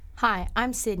Hi,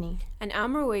 I'm Sydney. And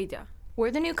I'm Rueda. We're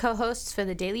the new co-hosts for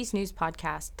the Daily's News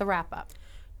podcast, The Wrap-Up.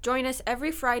 Join us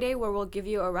every Friday where we'll give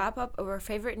you a wrap-up of our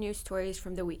favorite news stories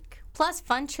from the week. Plus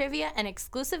fun trivia and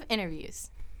exclusive interviews.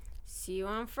 See you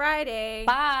on Friday.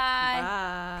 Bye.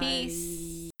 Bye.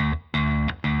 Peace.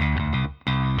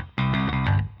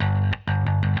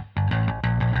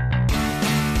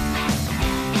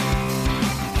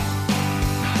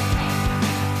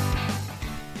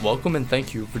 Welcome and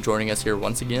thank you for joining us here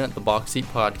once again at the Box Seat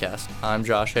Podcast. I'm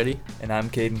Josh Eddy. And I'm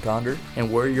Caden,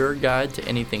 and we're your guide to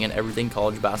anything and everything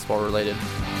college basketball related.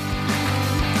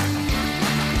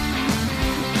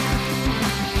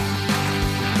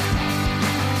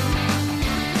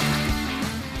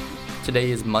 Today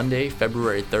is Monday,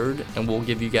 February 3rd, and we'll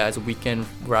give you guys a weekend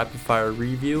rapid-fire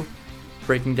review,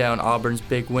 breaking down Auburn's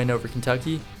big win over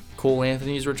Kentucky, Cole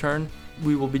Anthony's return.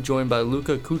 We will be joined by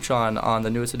Luka Kucan on the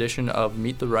newest edition of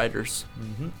Meet the Writers.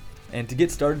 And to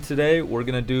get started today, we're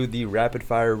going to do the rapid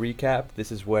fire recap.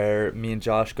 This is where me and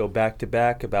Josh go back to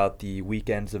back about the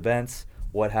weekend's events,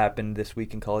 what happened this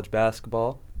week in college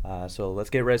basketball. So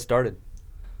let's get right started.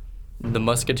 The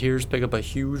Musketeers pick up a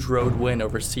huge road win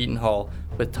over Seton Hall,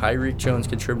 with Tyreek Jones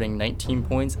contributing 19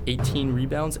 points, 18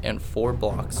 rebounds, and 4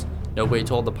 blocks. Nobody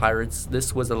told the Pirates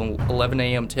this was an 11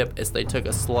 a.m. tip as they took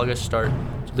a sluggish start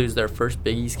to lose their first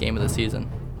Big East game of the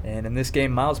season. And in this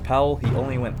game, Miles Powell, he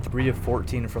only went 3 of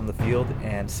 14 from the field,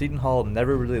 and Seton Hall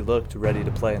never really looked ready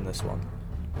to play in this one.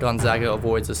 Gonzaga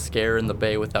avoids a scare in the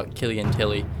Bay without Killian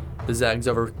Tilly. The Zags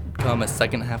overcome a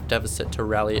second-half deficit to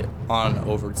rally on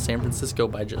over San Francisco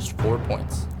by just 4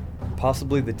 points.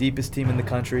 Possibly the deepest team in the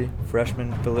country,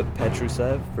 freshman Filip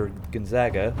Petrusev for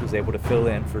Gonzaga was able to fill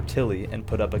in for Tilly and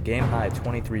put up a game-high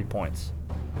 23 points.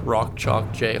 Rock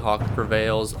Chalk Jayhawk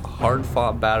prevails, a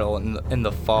hard-fought battle in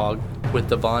the fog, with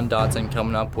Devon Dotson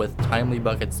coming up with timely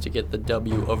buckets to get the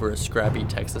W over a scrappy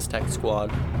Texas Tech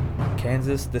squad.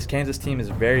 This Kansas team is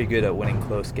very good at winning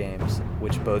close games,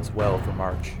 which bodes well for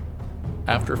March.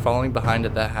 After falling behind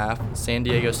at the half, San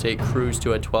Diego State cruised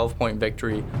to a 12-point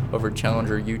victory over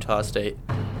challenger Utah State.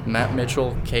 Matt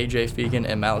Mitchell, KJ Fegan,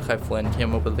 and Malachi Flynn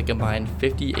came up with a combined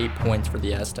 58 points for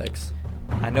the Aztecs.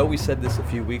 I know we said this a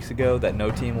few weeks ago that no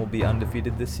team will be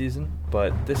undefeated this season,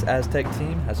 but this Aztec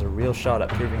team has a real shot at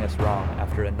proving us wrong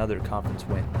after another conference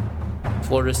win.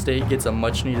 Florida State gets a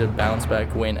much-needed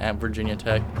bounce-back win at Virginia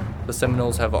Tech. The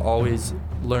Seminoles have always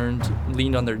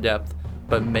leaned on their depth,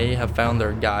 but may have found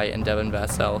their guy in Devin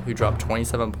Vassell, who dropped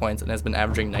 27 points and has been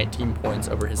averaging 19 points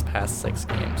over his past 6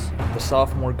 games. The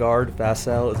sophomore guard,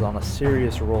 Vassell, is on a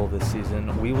serious roll this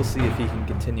season. We will see if he can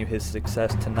continue his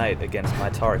success tonight against my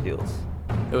Tar Heels.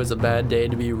 It was a bad day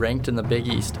to be ranked in the Big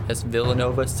East, as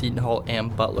Villanova, Seton Hall,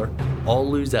 and Butler all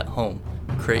lose at home.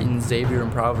 Creighton, Xavier,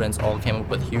 and Providence all came up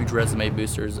with huge resume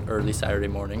boosters early Saturday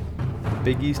morning. The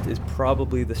Big East is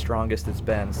probably the strongest it's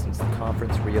been since the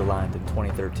conference realigned in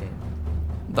 2013.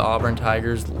 The Auburn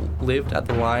Tigers lived at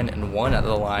the line and won at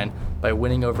the line by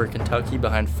winning over Kentucky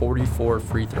behind 44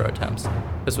 free throw attempts.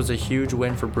 This was a huge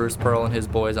win for Bruce Pearl and his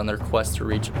boys on their quest to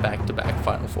reach back-to-back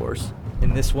Final Fours.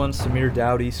 In this one, Samir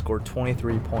Dowdy scored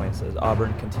 23 points as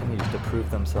Auburn continues to prove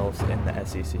themselves in the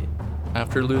SEC.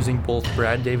 After losing both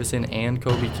Brad Davison and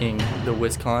Kobe King, the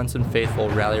Wisconsin faithful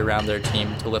rally around their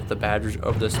team to lift the Badgers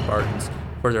over the Spartans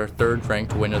for their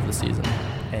third-ranked win of the season.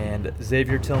 And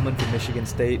Xavier Tillman from Michigan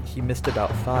State, he missed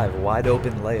about 5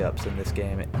 wide-open layups in this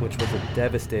game, which was a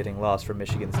devastating loss for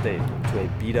Michigan State to a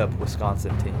beat-up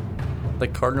Wisconsin team. The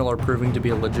Cardinals are proving to be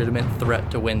a legitimate threat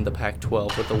to win the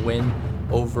Pac-12 with a win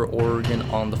over Oregon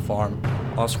on the farm.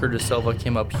 Oscar De Silva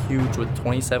came up huge with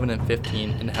 27 and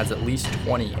 15 and has at least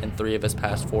 20 in 3 of his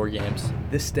past 4 games.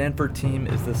 This Stanford team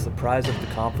is the surprise of the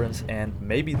conference and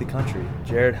maybe the country.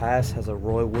 Jared Haas has a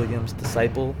Roy Williams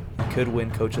disciple. He could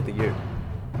win Coach of the Year.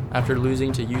 After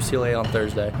losing to UCLA on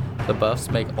Thursday, the Buffs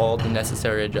make all the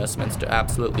necessary adjustments to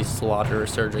absolutely slaughter a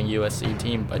surging USC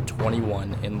team by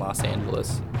 21 in Los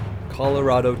Angeles.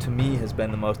 Colorado, to me, has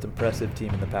been the most impressive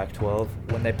team in the Pac-12.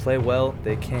 When they play well,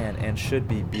 they can and should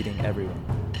be beating everyone.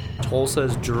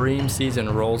 Tulsa's dream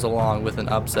season rolls along with an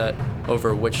upset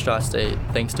over Wichita State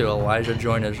thanks to Elijah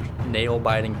Joyner's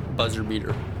nail-biting buzzer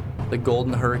beater. The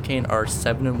Golden Hurricane are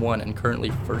 7-1 and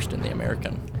currently first in the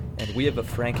American. And we have a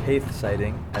Frank Haith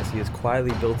sighting as he has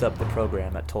quietly built up the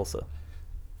program at Tulsa.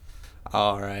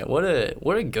 All right, what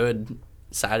a good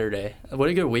Saturday. What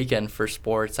a good weekend for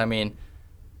sports. I mean,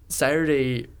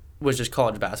 Saturday was just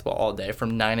college basketball all day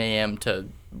from 9 a.m. to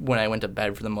when I went to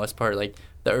bed for the most part. Like,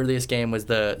 the earliest game was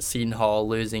the Seton Hall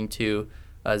losing to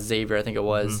Xavier, I think it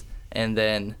was. And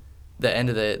then the end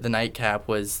of the nightcap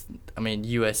was,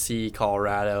 USC,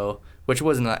 Colorado, which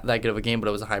wasn't that good of a game, but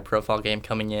it was a high-profile game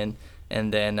coming in.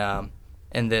 and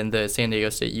then the San Diego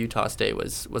State Utah State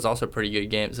was also a pretty good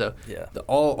game. So Yeah.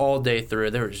 all day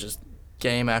through there was just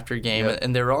game after game,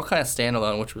 and they were all kind of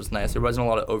standalone, which was nice. There wasn't a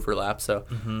lot of overlap, so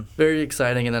very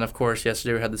exciting. And then of course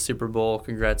yesterday we had the Super Bowl.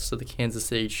 Congrats to the Kansas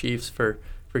City Chiefs for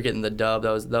getting the dub.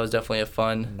 That was definitely a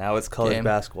fun. Now it's college game.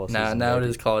 basketball season. Now it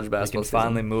baby. is college basketball. We can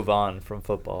finally move on from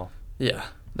football. Yeah,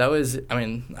 that was. I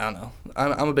mean, I don't know.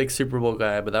 I'm a big Super Bowl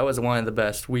guy, but that was one of the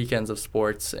best weekends of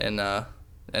sports in a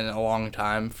long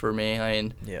time for me. I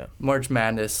mean, March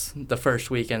Madness, the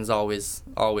first weekend's always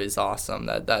awesome.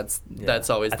 That's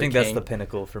always. I think that's the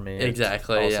pinnacle for me.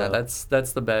 Exactly. Also. Yeah,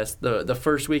 that's the best. The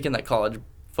first weekend that college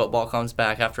football comes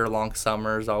back after a long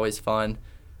summer is always fun.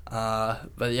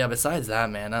 But yeah, besides that,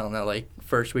 man, I don't know. Like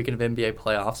first weekend of NBA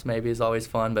playoffs maybe is always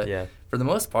fun. But for the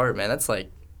most part, man,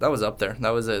 that was up there. That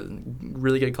was a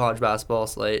really good college basketball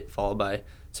slate, followed by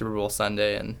Super Bowl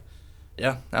Sunday, and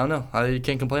yeah, I don't know. I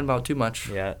can't complain about too much.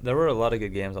 Yeah, there were a lot of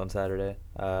good games on Saturday.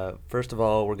 First of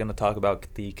all, we're going to talk about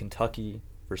the Kentucky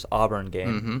versus Auburn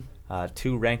game.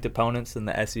 Two ranked opponents in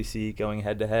the SEC going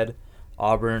head-to-head.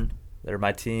 Auburn, they're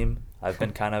my team. I've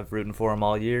been kind of rooting for them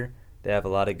all year. They have a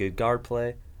lot of good guard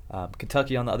play.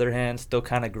 Kentucky, on the other hand, still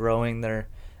kind of growing. They're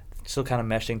still kind of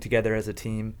meshing together as a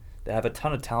team. They have a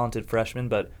ton of talented freshmen,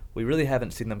 but we really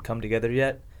haven't seen them come together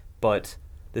yet. But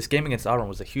this game against Auburn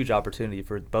was a huge opportunity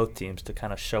for both teams to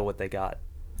kind of show what they got.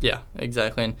 Yeah,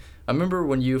 exactly. And I remember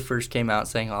when you first came out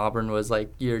saying Auburn was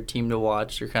like your team to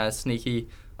watch, your kind of sneaky,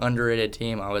 underrated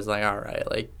team. I was like, all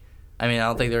right, I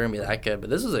don't think they're gonna be that good, but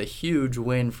this is a huge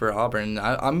win for Auburn.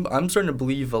 I'm starting to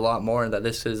believe a lot more that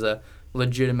this is a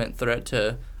legitimate threat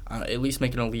to at least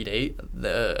make an Elite Eight.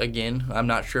 Again, I'm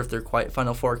not sure if they're quite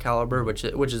Final Four caliber, which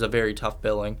is a very tough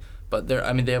billing. But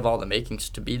they have all the makings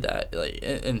to be that. Like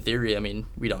in theory,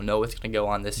 we don't know what's going to go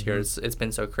on this year. It's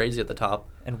been so crazy at the top.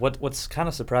 And what's kind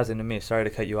of surprising to me, sorry to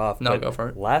cut you off. No, but go for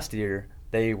it. Last year,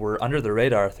 they were under the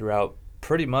radar throughout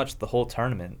pretty much the whole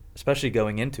tournament, especially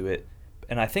going into it.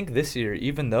 And I think this year,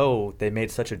 even though they made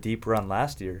such a deep run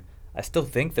last year, I still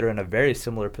think they're in a very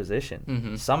similar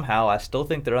position. Somehow, I still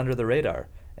think they're under the radar.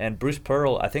 And Bruce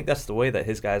Pearl, I think that's the way that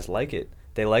his guys like it.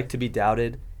 They like to be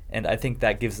doubted. And I think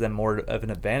that gives them more of an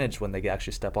advantage when they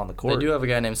actually step on the court. They do have a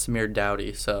guy named Samir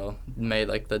Dowdy, so made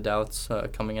the doubts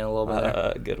coming in a little bit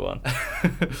there. Good one.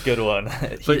 Good one.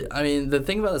 But, the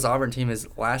thing about this Auburn team is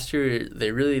last year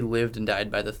they really lived and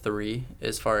died by the three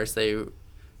as far as they were,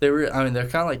 they're kind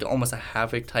of like almost a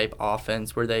Havoc-type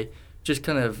offense where they just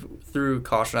kind of threw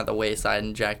caution at the wayside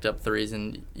and jacked up threes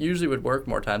and usually would work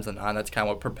more times than not. That's kind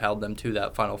of what propelled them to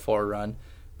that Final Four run,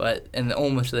 and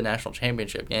almost to the national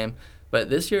championship game. But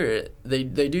this year, they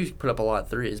do put up a lot of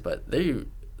threes, and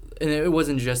it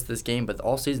wasn't just this game, but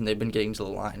all season they've been getting to the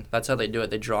line. That's how they do it.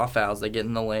 They draw fouls, they get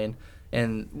in the lane,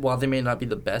 and while they may not be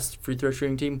the best free throw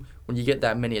shooting team, when you get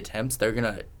that many attempts, they're going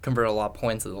to convert a lot of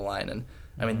points at the line.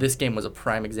 And this game was a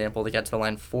prime example. They got to the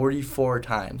line 44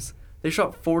 times. They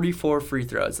shot 44 free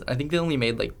throws. I think they only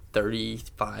made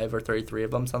 35 or 33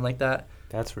 of them, something like that.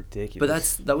 That's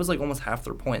ridiculous. But that was almost half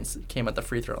their points came at the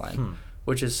free throw line.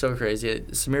 Which is so crazy.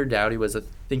 Samir Dowdy was, I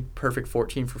think, perfect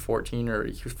 14 for 14, or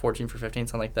he was 14 for 15,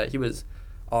 something like that. He was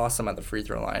awesome at the free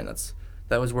throw line.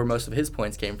 That was where most of his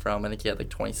points came from. I think he had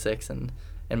 26, and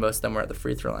most of them were at the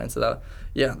free throw line. So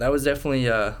that was definitely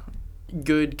a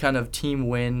good kind of team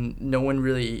win. No one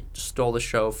really stole the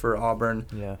show for Auburn.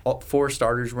 Yeah. All 4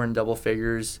 starters were in double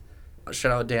figures.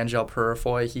 Shout out D'Angelo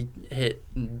Purifoy. He hit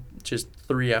just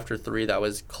 3 after 3. That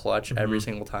was clutch every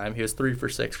single time. He was 3 for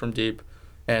 6 from deep.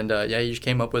 And, he just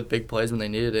came up with big plays when they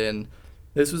needed it. And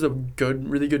this was a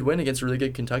really good win against a really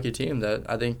good Kentucky team that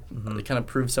I think they kind of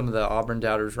proved some of the Auburn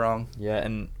doubters wrong. Yeah,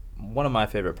 and one of my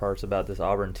favorite parts about this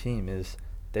Auburn team is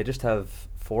they just have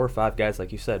 4 or 5 guys,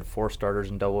 like you said, 4 starters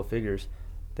in double figures.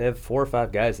 They have 4 or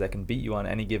 5 guys that can beat you on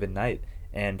any given night.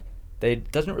 And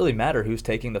it doesn't really matter who's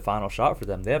taking the final shot for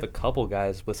them. They have a couple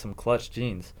guys with some clutch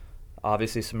genes.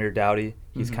 Obviously, Samir Dowdy,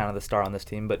 he's kind of the star on this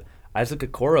team, but Isaac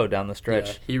Okoro down the stretch.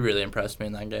 Yeah, he really impressed me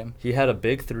in that game. He had a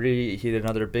big 3. He had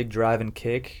another big drive and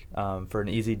kick for an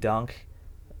easy dunk.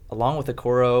 Along with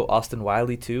Okoro, Austin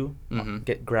Wiley too,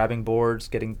 grabbing boards,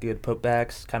 getting good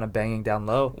putbacks, kind of banging down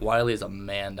low. Wiley's a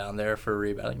man down there for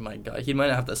rebounding. My God, he might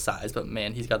not have the size, but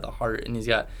man, he's got the heart and he's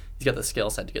got the skill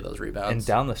set to get those rebounds. And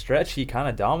down the stretch, he kind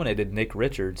of dominated Nick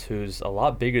Richards, who's a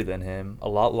lot bigger than him, a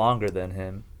lot longer than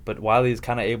him. But Wiley's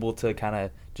kind of able to kind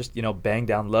of just, bang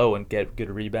down low and get good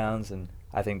rebounds, and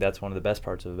I think that's one of the best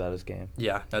parts about his game.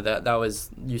 Yeah, no, that was,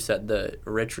 you said the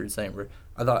Richards thing, where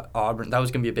I thought Auburn, that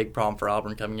was going to be a big problem for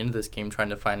Auburn coming into this game, trying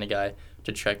to find a guy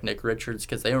to check Nick Richards,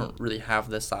 because they don't really have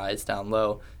the size down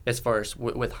low as far as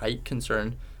with height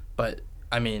concerned. But,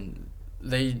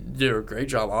 they did a great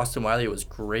job. Austin Wiley was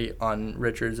great on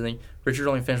Richards. I think Richards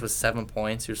only finished with 7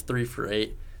 points. He was 3 for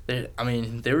 8.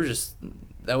 They were just,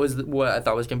 that was what I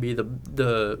thought was going to be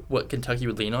the what Kentucky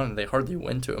would lean on, and they hardly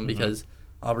went to him because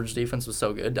Auburn's defense was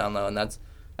so good down low, and that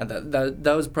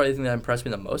was probably the thing that impressed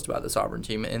me the most about this Auburn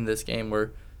team in this game,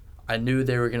 where I knew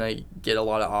they were going to get a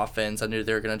lot of offense. I knew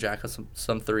they were going to jack up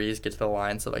some threes, get to the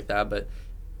line, stuff like that, but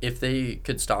if they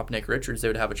could stop Nick Richards, they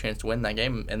would have a chance to win that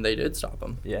game, and they did stop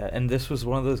him. Yeah, and this was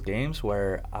one of those games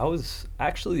where I was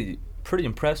actually pretty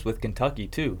impressed with Kentucky,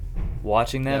 too.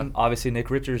 Watching them, obviously Nick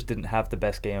Richards didn't have the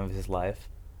best game of his life.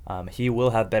 He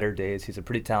will have better days. He's a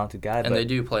pretty talented guy. And they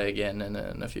do play again in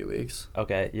a few weeks.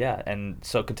 Okay, yeah, and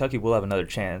so Kentucky will have another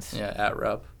chance. Yeah, at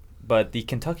Rupp. But the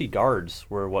Kentucky guards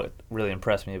were what really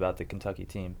impressed me about the Kentucky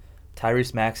team.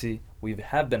 Tyrese Maxey, we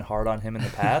have been hard on him in the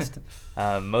past.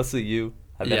 Mostly you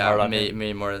have been hard on him.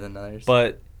 Me more than others.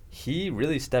 But he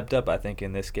really stepped up, I think,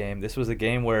 in this game. This was a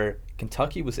game where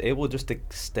Kentucky was able just to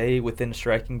stay within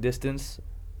striking distance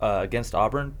against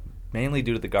Auburn, mainly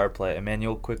due to the guard play.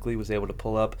 Emmanuel quickly was able to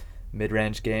pull up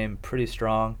mid-range game pretty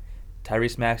strong.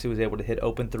 Tyrese Maxey was able to hit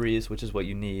open threes, which is what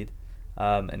you need.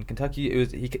 And Kentucky,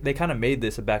 they kind of made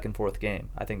this a back-and-forth game,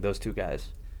 I think, those two guys.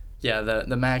 Yeah,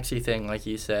 the Maxey thing, like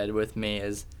you said, with me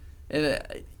is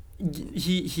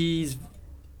he's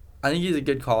I think he's a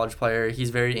good college player.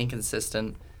 He's very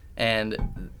inconsistent,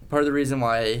 and part of the reason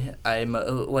why I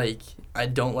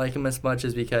don't like him as much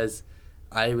is because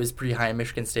I was pretty high in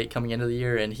Michigan State coming into the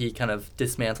year, and he kind of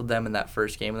dismantled them in that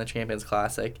first game in the Champions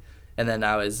Classic. And then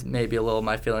I was maybe a little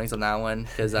my feelings on that one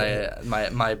because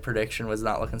my prediction was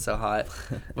not looking so hot,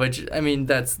 which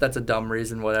that's a dumb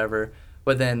reason, whatever.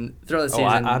 But then throughout the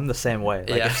season, I'm the same way.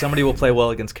 If somebody will play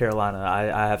well against Carolina,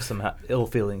 I have some ill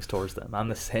feelings towards them. I'm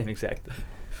the same exact thing.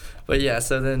 But yeah,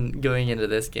 so then going into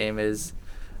this game is,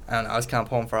 I don't know, I was kind of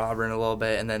pulling for Auburn a little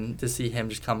bit, and then to see him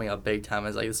just coming up big time, I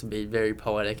was like, this would be very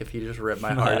poetic if he just ripped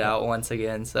my heart out once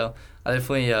again. So I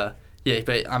definitely,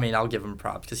 but I'll give him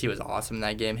props because he was awesome in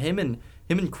that game. Him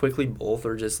and Quickly both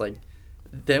are just like,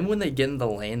 them when they get in the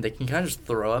lane, they can kind of just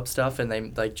throw up stuff and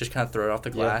they just kind of throw it off the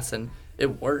glass and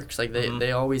it works. Like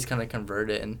they always kind of convert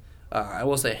it. And I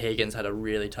will say Hagen's had a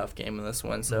really tough game in this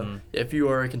one. So if you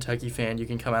are a Kentucky fan, you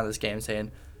can come out of this game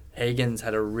saying Hagen's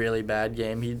had a really bad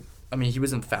game. He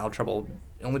was in foul trouble.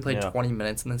 He only played 20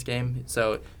 minutes in this game,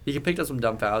 so he picked up some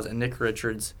dumb fouls. And Nick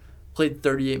Richards played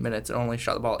 38 minutes and only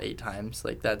shot the ball 8 times.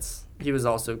 He was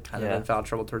also kind of in foul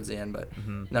trouble towards the end, but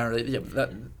not really. Yeah,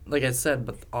 like I said,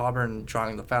 but Auburn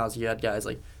drawing the fouls, you had guys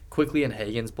like Quickly and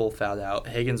Hagens both fouled out.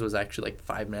 Hagens was actually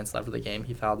 5 minutes left of the game.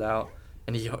 He fouled out,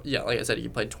 and like I said, he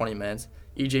played 20 minutes.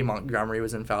 E.J. Montgomery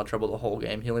was in foul trouble the whole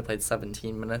game. He only played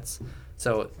 17 minutes.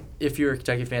 So if you're a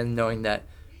Kentucky fan, knowing that,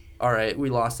 all right, we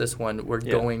lost this one, we're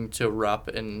going to Rupp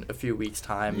in a few weeks'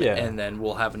 time, and then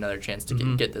we'll have another chance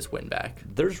to get this win back.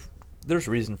 There's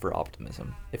reason for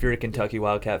optimism if you're a Kentucky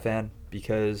Wildcat fan,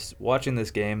 because watching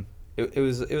this game, it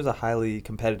was a highly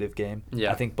competitive game.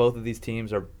 Yeah. I think both of these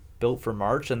teams are built for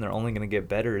March, and they're only going to get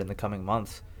better in the coming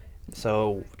months.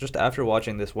 So just after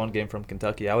watching this one game from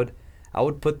Kentucky, I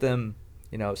would put them,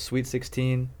 Sweet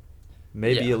 16,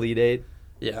 maybe Elite 8.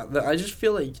 Yeah, I just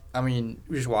feel like,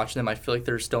 just watching them, I feel like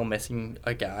they're still missing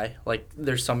a guy. Like,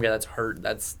 there's some guy that's hurt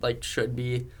that's, should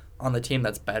be on the team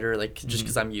that's better, just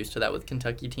because I'm used to that with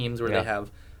Kentucky teams where they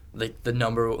have,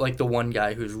 the one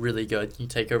guy who's really good, can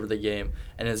take over the game,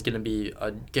 and is going to be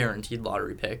a guaranteed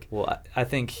lottery pick. Well, I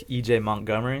think E.J.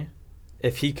 Montgomery,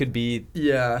 if he could be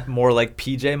more like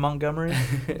P.J. Montgomery.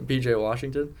 P.J.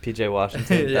 Washington? P.J.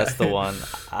 Washington, that's the one.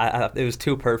 It was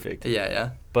too perfect.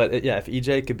 Yeah. But, if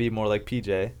E.J. could be more like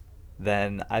P.J.,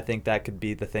 then I think that could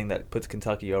be the thing that puts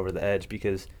Kentucky over the edge,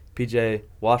 because P.J.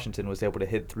 Washington was able to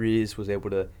hit threes, was able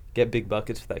to get big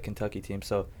buckets for that Kentucky team.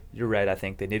 So you're right. I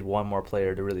think they need one more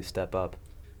player to really step up.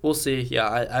 We'll see.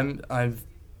 Yeah, I've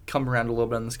come around a little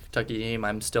bit on this Kentucky team.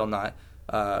 I'm still not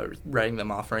writing them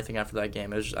off or anything after that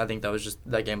game. I think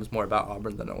that game was more about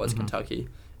Auburn than it was Kentucky,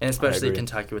 and especially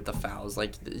Kentucky with the fouls.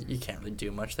 You can't really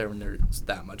do much there when there's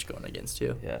that much going against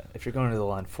you. Yeah, if you're going to the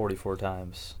line 44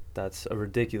 times, that's a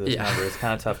ridiculous number. It's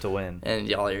kind of tough to win.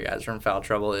 And all your guys are in foul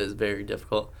trouble. It is very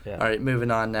difficult. Yeah. All right,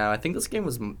 moving on now. I think this game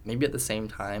was maybe at the same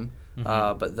time,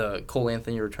 but the Cole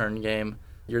Anthony return game.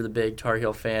 You're the big Tar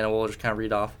Heel fan, and we'll just kind of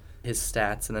read off his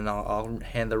stats, and then I'll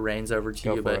hand the reins over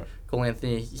to you. But Cole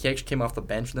Anthony, he actually came off the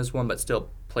bench in this one, but still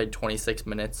played 26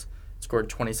 minutes, scored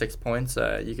 26 points.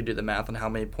 You could do the math on how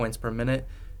many points per minute,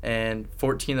 and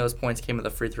 14 of those points came at the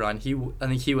free throw line. I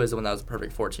think he was the one that was a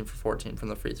perfect 14 for 14 from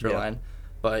the free throw line.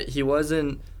 But he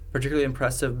wasn't particularly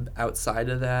impressive outside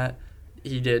of that.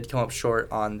 He did come up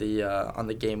short on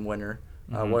the game winner.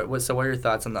 So what are your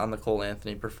thoughts on the Cole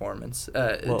Anthony performance?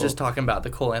 Well, just talking about the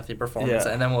Cole Anthony performance,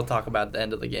 yeah. and then we'll talk about the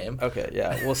end of the game. Okay,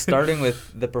 yeah. Well, starting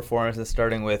with the performance and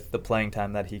starting with the playing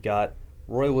time that he got,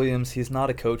 Roy Williams, he's not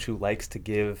a coach who likes to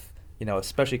give,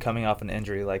 especially coming off an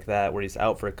injury like that where he's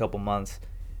out for a couple months.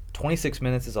 26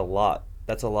 minutes is a lot.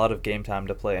 That's a lot of game time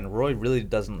to play, and Roy really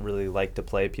doesn't really like to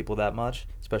play people that much,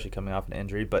 especially coming off an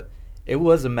injury. But it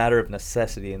was a matter of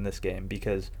necessity in this game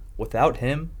because without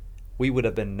him, we would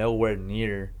have been nowhere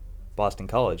near Boston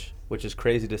College, which is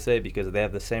crazy to say because they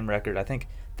have the same record. I think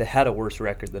they had a worse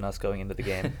record than us going into the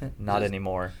game. Not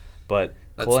anymore. But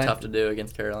that's tough to do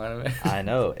against Carolina. I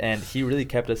know, and he really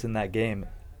kept us in that game.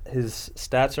 His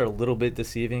stats are a little bit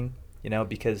deceiving,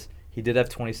 because he did have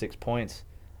 26 points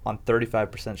on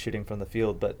 35% shooting from the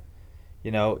field, but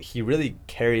he really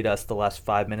carried us the last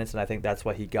 5 minutes, and I think that's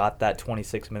why he got that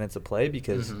 26 minutes of play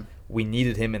because we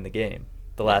needed him in the game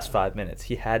the last 5 minutes.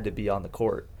 He had to be on the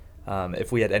court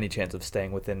if we had any chance of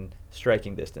staying within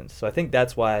striking distance. So I think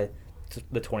that's why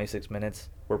the 26 minutes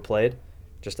were played,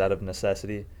 just out of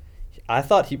necessity. I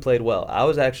thought he played well. I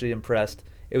was actually impressed.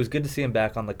 It was good to see him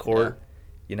back on the court,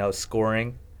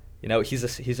 scoring. He's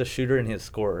a shooter and he's a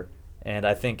scorer, and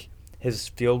I think his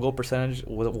field goal percentage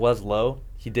was low.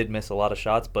 He did miss a lot of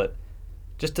shots, but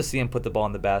just to see him put the ball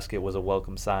in the basket was a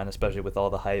welcome sign, especially with all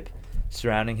the hype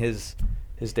surrounding his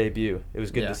debut. It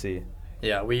was good to see.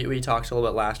 Yeah, we talked a little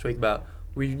bit last week about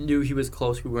we knew he was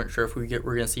close. We weren't sure if we're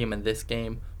going to see him in this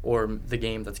game or the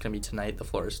game that's going to be tonight, the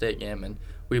Florida State game, and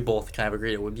we both kind of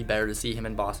agreed it would be better to see him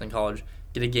in Boston College,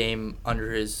 get a game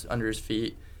under his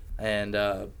feet, and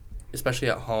especially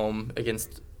at home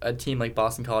against a team like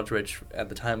Boston College, which at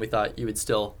the time we thought you would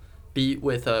still beat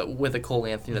with a Cole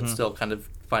Anthony that's still kind of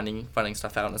finding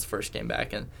stuff out in his first game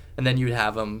back, and then you'd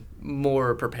have him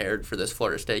more prepared for this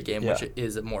Florida State game, which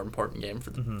is a more important game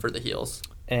for the Heels.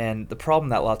 And the problem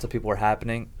that lots of people are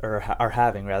having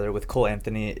with Cole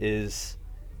Anthony is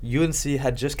UNC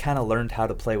had just kind of learned how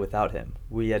to play without him.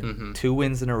 We had 2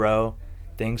 wins in a row.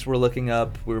 Things were looking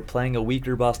up. We were playing a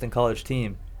weaker Boston College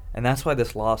team, and that's why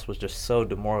this loss was just so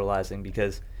demoralizing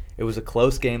because it was a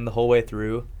close game the whole way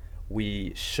through.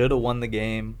 We should have won the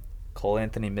game. Cole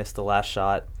Anthony missed the last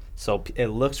shot. So it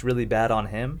looks really bad on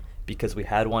him because we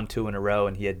had won 2 in a row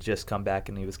and he had just come back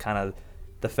and he was kind of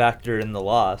the factor in the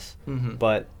loss.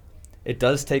 But it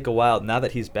does take a while. Now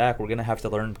that he's back, we're going to have to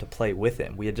learn to play with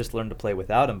him. We had just learned to play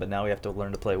without him, but now we have to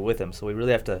learn to play with him. So we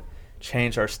really have to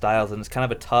change our styles, and it's kind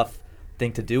of a tough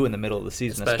thing to do in the middle of the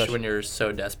season. Especially when you're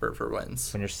so desperate for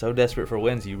wins. When you're so desperate for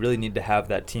wins, you really need to have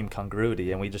that team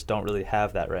congruity, and we just don't really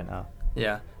have that right now.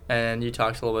 Yeah, and you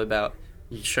talked a little bit about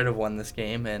you should have won this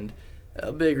game, and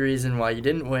a big reason why you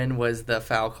didn't win was the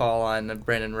foul call on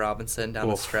Brandon Robinson down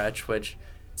the stretch,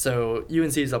 so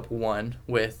UNC's up 1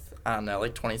 with, I don't know,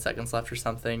 like 20 seconds left or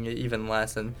something, even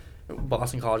less, and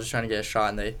Boston College is trying to get a shot,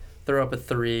 and they throw up a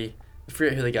 3. I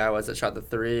forget who the guy was that shot the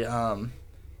 3.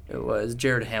 It was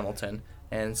Jared Hamilton,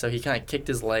 and so he kind of kicked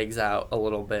his legs out a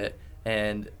little bit,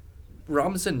 and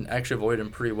Robinson actually avoided him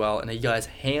pretty well, and he got his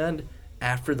hand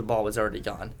after the ball was already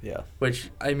gone. Yeah. Which,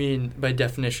 I mean, by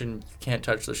definition, you can't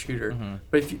touch the shooter.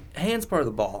 But if hand's part of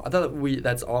the ball. I thought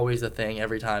that's always the thing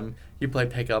every time you play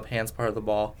pickup, hand's part of the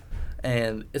ball.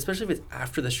 And especially if it's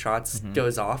after the shots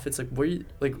goes off, it's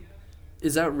like,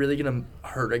 is that really going to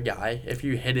hurt a guy if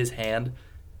you hit his hand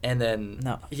and then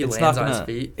he lands on his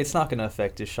feet? It's not going to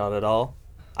affect his shot at all.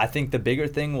 I think the bigger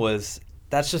thing was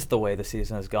that's just the way the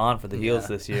season has gone for the Heels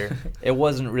this year. It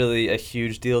wasn't really a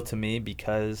huge deal to me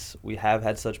because we have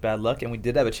had such bad luck and we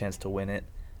did have a chance to win it.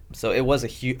 So it was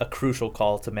a crucial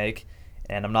call to make,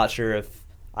 and I'm not sure if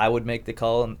I would make the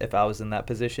call if I was in that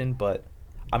position, but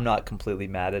I'm not completely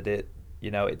mad at it.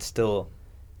 It still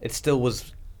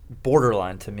was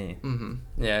borderline to me.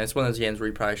 Yeah, it's one of those games where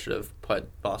you probably should have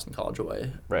put Boston College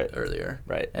away earlier.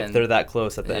 Right. And if they're that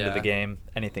close at the end of the game,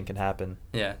 anything can happen.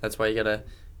 Yeah, that's why you got to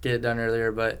get it done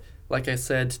earlier. But like I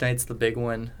said, tonight's the big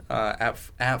one at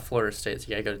Florida State. So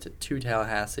you got to go to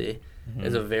Tallahassee.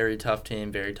 It's a very tough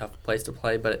team, very tough place to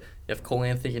play. But if Cole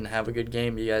Anthony can have a good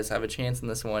game, you guys have a chance in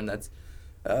this one. That's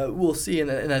we'll see.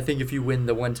 And I think if you win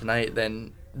the one tonight,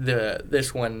 then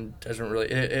this one doesn't really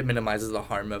it minimizes the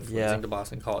harm of losing to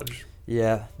Boston College.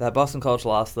 Yeah, that Boston College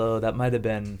loss though, that might have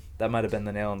been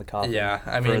the nail in the coffin. Yeah,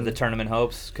 for the tournament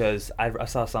hopes, because I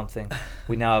saw something.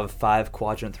 We now have 5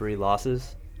 quadrant 3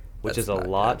 losses, which is a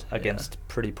lot against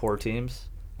pretty poor teams.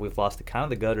 We've lost to kind of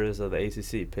the gutters of the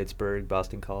ACC: Pittsburgh,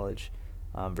 Boston College,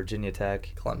 Virginia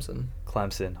Tech,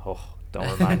 Clemson. Oh, don't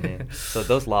remind me. So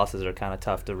those losses are kind of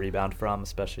tough to rebound from,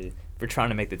 especially if you're trying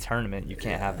to make the tournament. You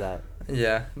can't have that.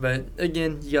 Yeah, but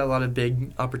again, you got a lot of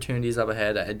big opportunities up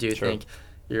ahead. I do think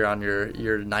you're on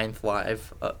your ninth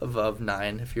live of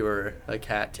 9 if you were a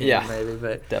cat team, Yeah, maybe.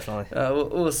 But definitely.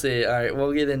 We'll see. All right,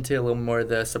 we'll get into a little more of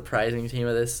the surprising team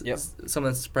of this. Yep. Some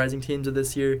of the surprising teams of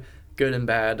this year, good and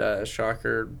bad.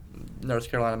 Shocker, North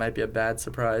Carolina might be a bad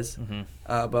surprise. Mm-hmm.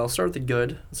 But I'll start with the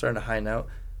good. I'll start on a high note.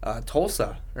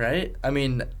 Tulsa, right? I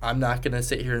mean, I'm not going to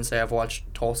sit here and say I've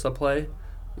watched Tulsa play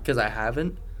because I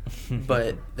haven't.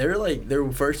 But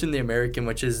they're first in the American,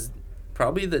 which is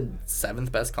probably the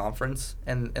 7th best conference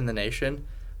in the nation.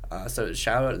 So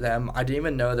shout out to them. I didn't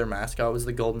even know their mascot was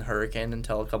the Golden Hurricane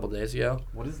until a couple days ago.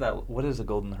 What is that? What is a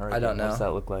golden hurricane? I don't know. What does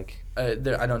that look like? I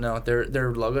don't know.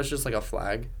 Their logo is just like a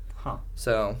flag. Huh.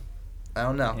 So I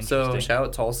don't know. So Interesting. shout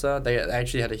out Tulsa. They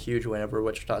actually had a huge win over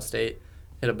Wichita State.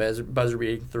 Hit a buzzer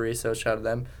beating 3. So shout out to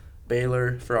them.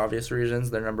 Baylor, for obvious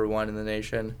reasons, they're number 1 in the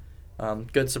nation.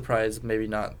 Good surprise, maybe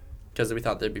not because we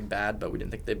thought they'd be bad, but we didn't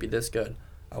think they'd be this good.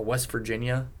 West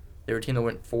Virginia, they were a team that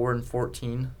went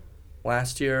 4-14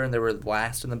 last year, and they were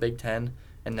last in the Big Ten,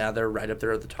 and now they're right up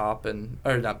there at the top,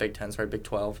 or not Big Ten, sorry, Big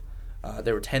 12.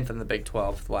 They were 10th in the Big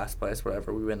 12, last place,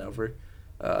 whatever. We went over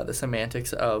the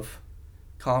semantics of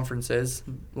conferences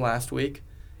last week,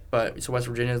 but so West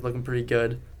Virginia is looking pretty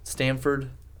good.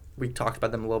 Stanford, we talked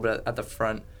about them a little bit at the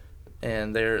front,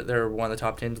 and they're one of the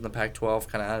top teams in the Pac-12,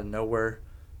 kind of out of nowhere.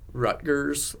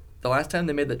 Rutgers, the last time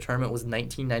they made the tournament was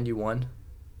 1991.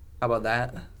 How about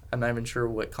that? I'm not even sure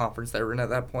what conference they were in at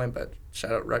that point, but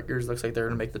shout out Rutgers. Looks like they're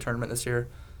going to make the tournament this year.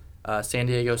 San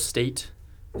Diego State,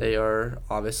 they are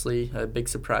obviously a big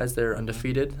surprise. They're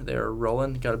undefeated. They're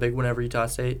rolling. Got a big win over Utah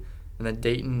State. And then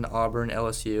Dayton, Auburn,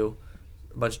 LSU,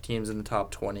 a bunch of teams in the top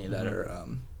 20 that are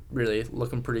really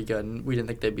looking pretty good. And we didn't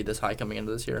think they'd be this high coming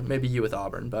into this year. Maybe you with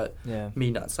Auburn, but me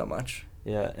not so much.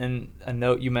 Yeah, and a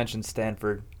note, you mentioned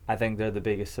Stanford. I think they're the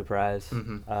biggest surprise.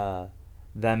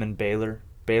 Mm-hmm. Them and Baylor.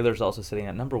 Baylor's also sitting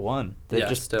at number 1. They're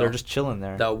just chilling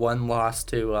there. That one loss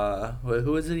to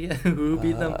who was it again? Who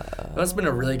beat them? It must have been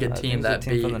a really good team that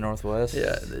beat from the Northwest.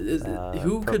 Yeah,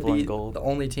 who could be the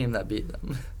only team that beat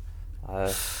them?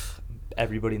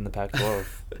 Everybody in the Pac-12.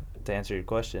 To answer your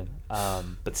question,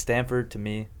 but Stanford to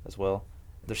me as well.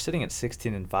 They're sitting at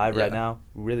 16-5 right now.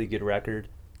 Really good record.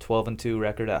 12-2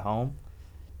 record at home.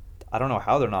 I don't know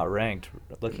how they're not ranked.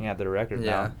 Looking at their record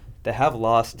now, they have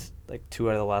lost like 2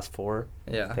 out of the last 4.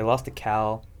 Yeah, they lost to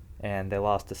Cal, and they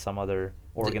lost to some other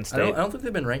Oregon State. I don't think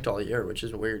they've been ranked all year, which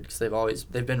is weird because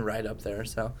they've been right up there.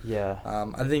 So yeah,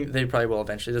 I think they probably will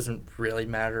eventually. It doesn't really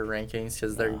matter rankings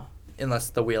because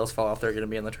unless the wheels fall off, they're going to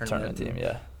be in the tournament team.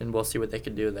 And we'll see what they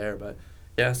can do there. But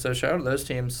yeah, so shout out to those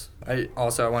teams. I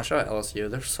want to shout out LSU.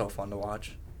 They're so fun to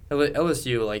watch.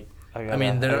 LSU,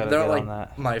 they're not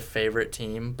like my favorite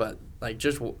team, but like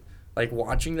just like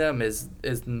watching them is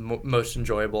the most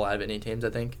enjoyable out of any teams, I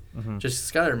think. Mm-hmm.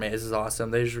 Just Skylar Mays is awesome.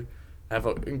 They just have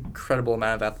an incredible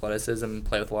amount of athleticism and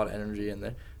play with a lot of energy,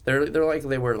 and they're like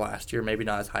they were last year. Maybe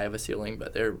not as high of a ceiling,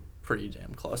 but they're pretty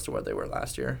damn close to what they were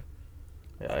last year.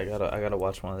 Yeah, I gotta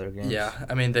watch one of their games. Yeah,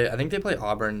 I mean I think they play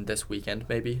Auburn this weekend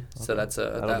maybe, okay. So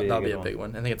that'll be a big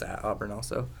one. I think it's at Auburn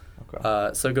also.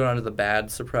 Okay. So going on to the bad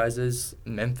surprises,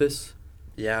 Memphis.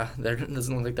 Yeah, it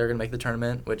doesn't look like they're gonna make the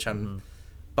tournament, which I'm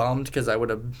bummed because that would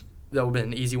have been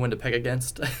an easy one to pick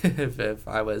against if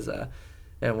I was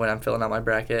when I'm filling out my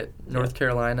bracket. North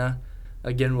Carolina,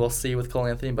 again we'll see with Cole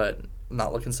Anthony, but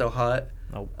not looking so hot.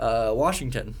 Nope.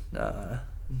 Washington,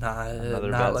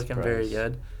 not looking very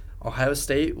good. Ohio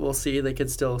State, we'll see. They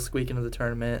could still squeak into the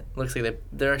tournament. Looks like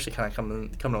they're actually kind of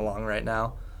coming along right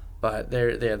now, but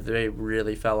they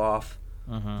really fell off.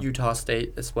 Mm-hmm. Utah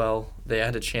State as well. They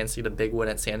had a chance to get a big win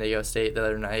at San Diego State the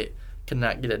other night, could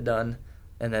not get it done.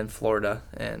 And then Florida,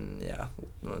 and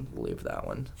we'll leave that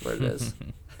one where it is.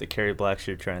 The Kerry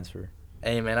Blackshear transfer.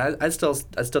 Hey man, I still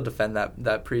defend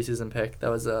that preseason pick.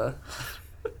 That was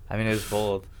I mean, it was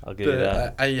bold. I'll give you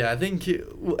that. I think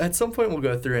at some point we'll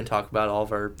go through and talk about all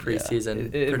of our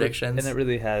preseason predictions. And it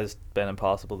really has been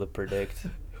impossible to predict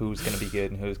who's going to be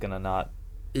good and who's going to not.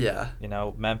 Yeah.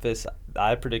 Memphis,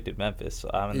 I predicted Memphis,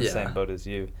 so I'm in the same boat as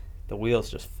you. The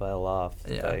wheels just fell off.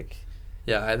 Yeah.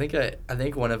 I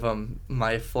think one of them,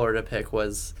 my Florida pick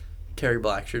was Kerry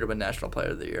Blackshear to win National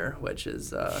Player of the Year, which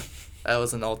is that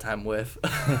was an all-time whiff.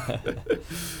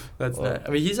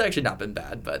 He's actually not been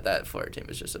bad, but that Florida team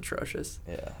is just atrocious.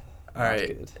 Yeah. All right.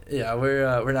 Good. Yeah,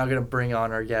 we're now gonna bring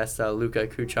on our guest Luka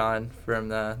Kucan from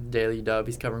the Daily Dub.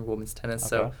 He's covering women's tennis,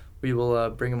 so we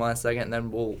will bring him on in a second, and then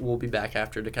we'll be back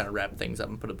after to kind of wrap things up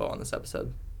and put a bow on this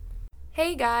episode.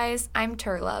 Hey guys, I'm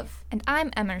Turlove. And I'm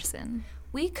Emerson.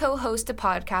 We co-host a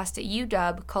podcast at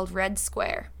UW called Red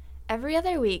Square. Every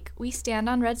other week, we stand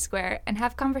on Red Square and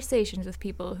have conversations with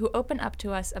people who open up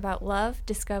to us about love,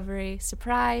 discovery,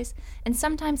 surprise, and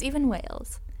sometimes even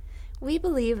whales. We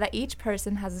believe that each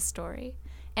person has a story,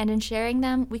 and in sharing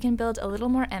them, we can build a little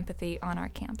more empathy on our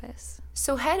campus.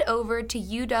 So head over to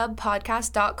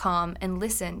uwpodcast.com and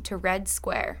listen to Red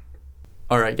Square.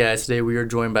 All right, guys, today we are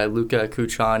joined by Luka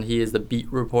Kucan. He is the beat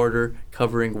reporter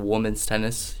covering women's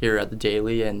tennis here at the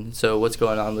Daily. And so what's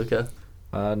going on, Luka?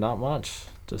 Not much.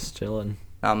 Just chilling.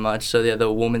 Not much. So, yeah, the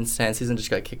women's tennis season just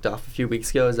got kicked off a few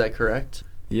weeks ago. Is that correct?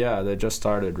 Yeah, they just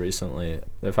started recently.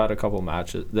 They've had a couple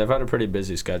matches. They've had a pretty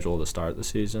busy schedule to start the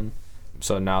season.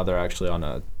 So now they're actually on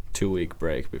a 2-week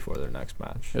break before their next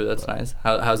match. Oh, that's nice.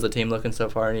 How's the team looking so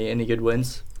far? Any good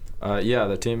wins? Yeah,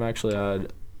 the team actually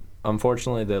had.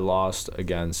 Unfortunately, they lost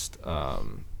against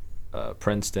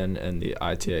Princeton in the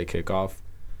ITA kickoff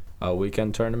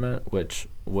weekend tournament, which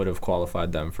would have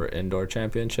qualified them for indoor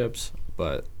championships,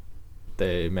 but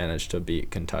they managed to beat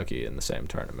Kentucky in the same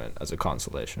tournament as a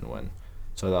consolation win.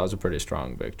 So that was a pretty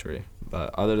strong victory.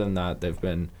 But other than that, they've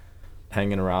been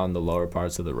hanging around the lower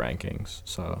parts of the rankings.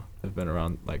 So they've been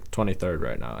around like 23rd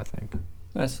right now, I think.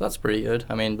 Nice. That's pretty good.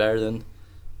 I mean, better than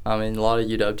a lot of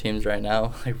UW teams right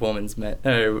now, like women's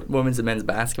and men's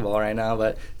basketball right now.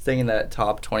 But thinking that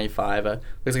top 25,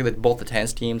 looks like both the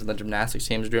tennis teams and the gymnastics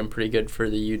teams are doing pretty good for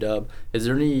the UW. Is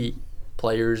there any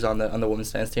players on the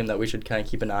women's tennis team that we should kind of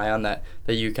keep an eye on that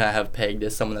you kind of have pegged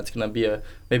as someone that's going to be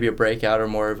maybe a breakout or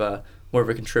more of a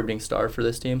contributing star for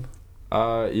this team?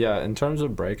 Yeah, in terms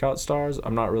of breakout stars,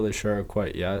 I'm not really sure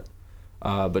quite yet.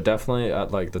 But definitely at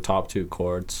like the top 2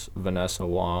 courts, Vanessa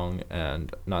Wong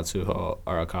and Natsuho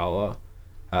Arakawa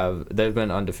they've been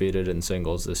undefeated in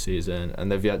singles this season,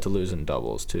 and they've yet to lose in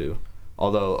doubles too.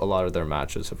 Although a lot of their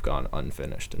matches have gone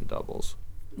unfinished in doubles.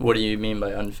 What do you mean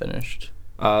by unfinished?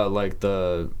 Like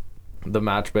the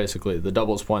match, basically the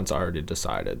doubles points are already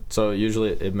decided. So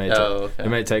usually it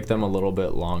may take them a little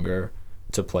bit longer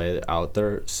to play out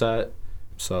their set.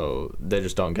 So they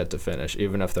just don't get to finish,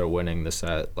 even if they're winning the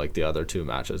set. Like the other 2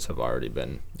 matches have already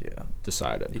been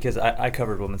decided. Because I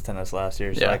covered women's tennis last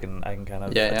year, so I can kind of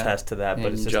attest to that.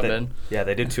 But it's just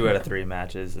they do 2 out of 3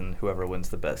 matches, and whoever wins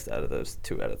the best out of those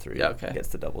 2 out of 3 gets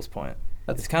the doubles point.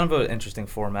 It's kind of an interesting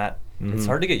format. Mm-hmm. It's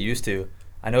hard to get used to.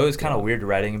 I know it was kind of weird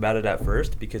writing about it at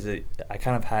first because I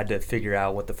kind of had to figure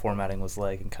out what the formatting was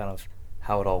like and kind of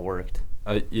how it all worked.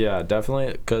 Yeah,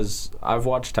 definitely, because I've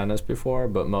watched tennis before,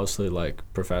 but mostly like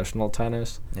professional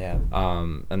tennis. Yeah.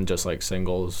 And just like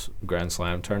singles Grand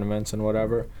Slam tournaments and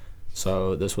whatever.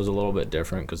 So this was a little bit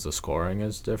different because the scoring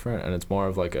is different, and it's more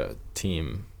of like a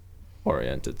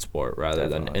team-oriented sport rather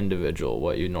than individual,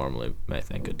 what you normally may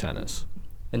think of tennis.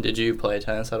 And did you play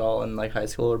tennis at all in like high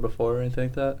school or before or anything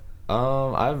like that?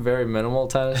 I have very minimal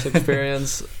tennis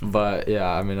experience, but yeah,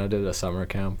 I mean, I did a summer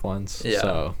camp once,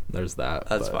 so there's that.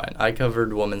 That's fine. I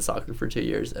covered women's soccer for 2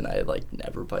 years, and I like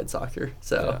never played soccer.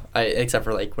 So except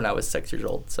for like when I was 6 years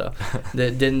old. So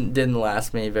it didn't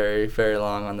last me very, very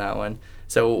long on that one.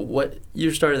 So what you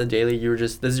started the Daily?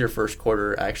 This is your first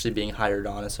quarter actually being hired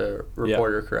on as a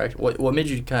reporter, correct? What made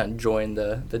you kind of join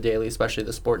the Daily, especially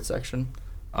the sports section?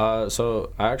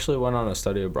 So I actually went on a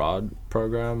study abroad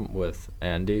program with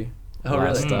Andy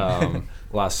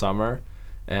last summer,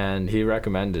 and he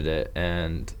recommended it.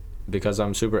 And because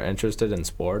I'm super interested in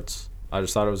sports, I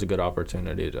just thought it was a good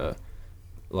opportunity to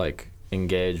like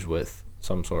engage with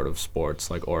some sort of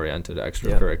sports like oriented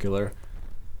extracurricular.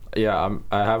 Yeah,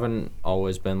 I haven't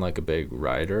always been like a big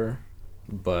writer,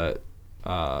 but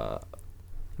I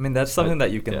mean, that's something that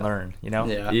you can learn, you know?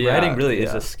 Yeah. Writing really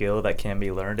is a skill that can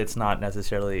be learned. It's not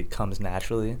necessarily comes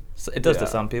naturally. It does to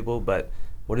some people, but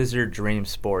what is your dream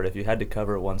sport? If you had to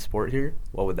cover one sport here,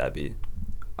 what would that be?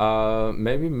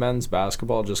 Maybe men's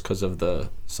basketball, just because of the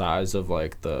size of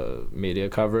like the media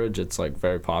coverage. It's like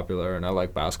very popular, and I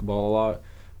like basketball a lot.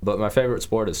 But my favorite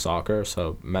sport is soccer,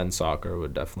 so men's soccer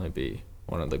would definitely be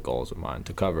one of the goals of mine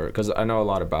to cover, because I know a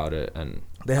lot about it. And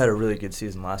they had a really good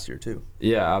season last year too.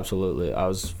 Yeah, absolutely. I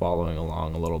was following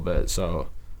along a little bit, so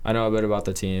I know a bit about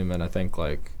the team, and I think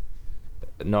like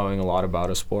knowing a lot about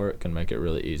a sport can make it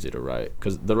really easy to write,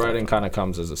 because the writing kind of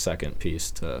comes as a second piece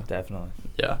to. Definitely.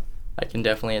 Yeah, I can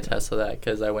definitely attest to that,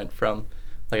 because I went from,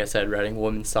 like I said, writing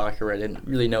women's soccer where I didn't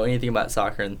really know anything about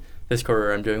soccer, and this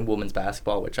quarter I'm doing women's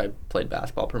basketball, which I played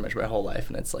basketball pretty much my whole life,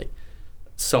 and it's like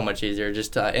so much easier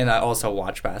just to, and I also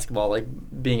watch basketball, like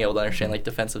being able to understand like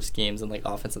defensive schemes and like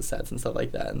offensive sets and stuff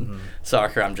like that. And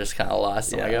soccer, I'm just kind of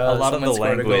lost. Yeah, like, a lot of the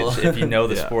language, if you know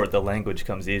the sport, the language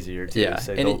comes easier too. Yeah,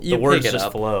 so and the words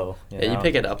just flow. You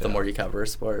pick it up the more you cover a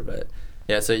sport. But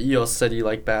so you also said you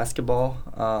like basketball.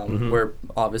 We're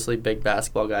obviously big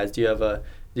basketball guys. Do you have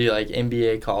Do you like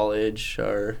NBA, college,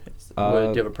 or do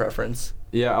you have a preference?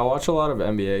 Yeah, I watch a lot of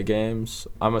NBA games.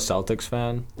 I'm a Celtics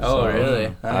fan. Oh, so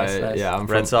really? Nice. Yeah, I'm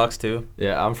Red Sox too.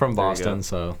 Yeah, I'm from There you Boston, go.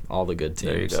 so all the good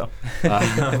teams. There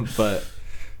you go. But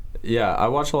yeah, I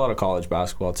watch a lot of college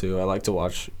basketball too. I like to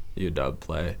watch UW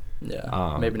play.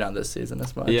 Yeah, maybe not this season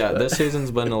as much. Yeah, but. this season's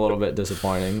been a little bit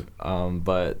disappointing.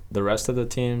 But the rest of the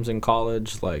teams in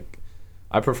college, like,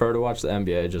 I prefer to watch the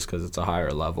NBA just because it's a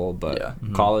higher level. But Yeah.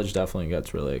 college definitely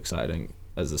gets really exciting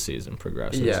as the season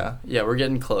progresses. Yeah, we're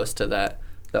getting close to that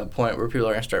point where people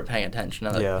are gonna start paying attention.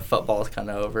 Now that Yeah. football's kind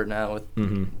of over now with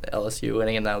LSU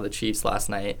winning, and now the Chiefs last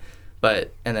night. And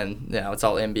then it's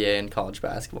all NBA and college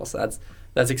basketball. So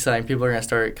that's exciting. People are gonna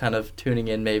start kind of tuning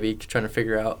in, maybe trying to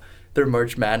figure out their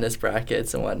March Madness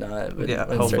brackets and whatnot. When it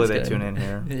hopefully starts they getting- tune in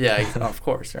here. Yeah, of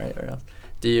course, right? Or else.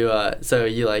 Do you? So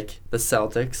you like the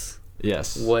Celtics?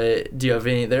 Yes. What do you have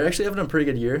any? They're actually having a pretty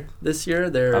good year this year.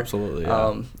 They're Absolutely.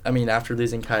 Yeah. I mean, after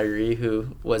losing Kyrie,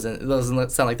 who it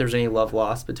doesn't sound like there's any love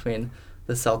lost between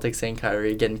the Celtics and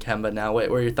Kyrie, getting Kemba now. What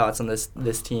are your thoughts on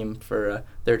this team for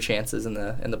their chances in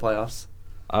the playoffs?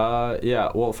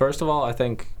 Yeah. Well, first of all, I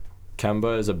think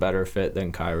Kemba is a better fit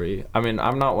than Kyrie. I mean,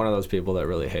 I'm not one of those people that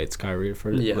really hates Kyrie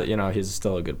but, he's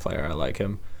still a good player. I like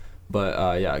him.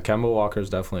 But yeah, Kemba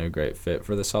Walker's definitely a great fit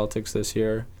for the Celtics this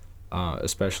year,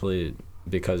 especially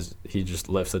because he just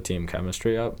lifts the team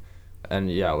chemistry up.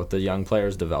 And yeah, with the young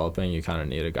players developing, you kind of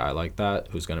need a guy like that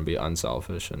who's going to be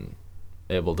unselfish and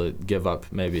able to give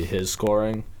up maybe his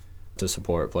scoring to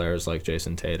support players like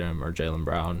Jason Tatum or Jaylen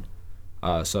Brown.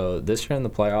 So this year in the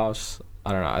playoffs,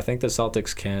 I don't know. I think the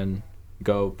Celtics can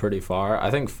go pretty far.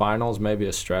 I think finals may be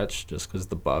a stretch just because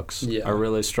the Bucks are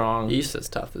really strong. East is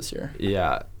tough this year.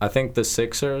 Yeah, I think the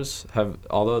Sixers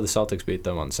although the Celtics beat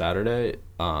them on Saturday,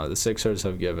 the Sixers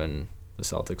have given the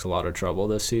Celtics a lot of trouble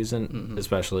this season,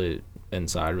 especially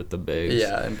inside with the bigs.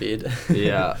 Yeah, Embiid.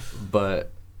 Yeah,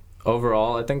 but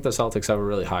overall, I think the Celtics have a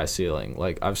really high ceiling.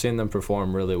 Like, I've seen them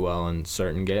perform really well in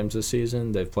certain games this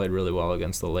season. They've played really well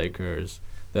against the Lakers.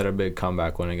 They had a big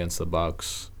comeback win against the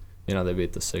Bucks. They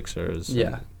beat the Sixers.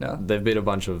 Yeah, no. They've beat a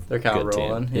bunch of They're kind of good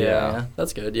rolling. teams. Yeah,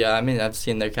 that's good. Yeah, I mean, I've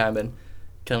seen they're kind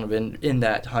of been in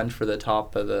that hunt for the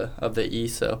top of the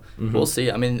East. So we'll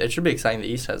see. I mean, it should be exciting. The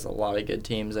East has a lot of good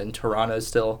teams, and Toronto's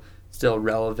still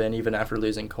relevant even after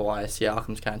losing Kawhi.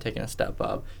 Siakam's kind of taking a step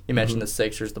up. You mentioned the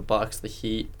Sixers, the Bucks, the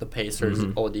Heat, the Pacers.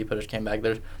 Oladipo just came back.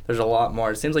 There's a lot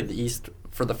more. It seems like the East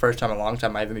for the first time in a long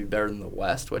time might even be better than the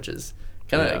West, which is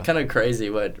kind of crazy.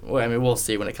 But I mean, we'll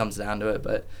see when it comes down to it.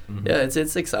 But yeah,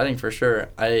 it's exciting for sure.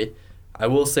 I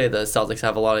will say the Celtics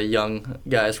have a lot of young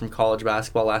guys from college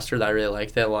basketball last year that I really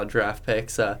like. They had a lot of draft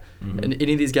picks. And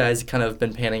any of these guys kind of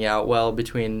been panning out well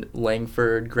between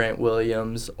Langford, Grant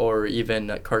Williams, or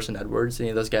even Carson Edwards. Any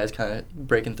of those guys kind of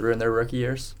breaking through in their rookie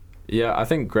years? Yeah, I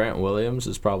think Grant Williams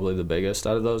is probably the biggest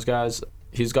out of those guys.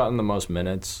 He's gotten the most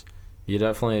minutes. He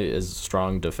definitely is a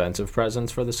strong defensive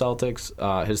presence for the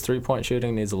Celtics. His three-point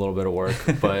shooting needs a little bit of work,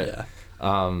 but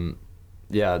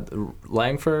yeah,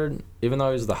 Langford, even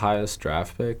though he's the highest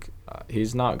draft pick,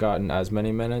 he's not gotten as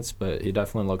many minutes, but he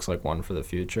definitely looks like one for the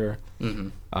future.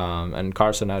 And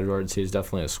Carson Edwards, he's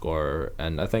definitely a scorer,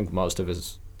 and I think most of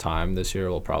his time this year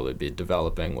will probably be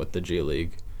developing with the G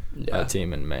League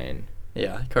team in Maine.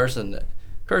 Yeah, Carson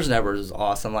Edwards was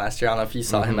awesome last year. I don't know if you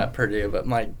saw him at Purdue, but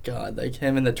my God, like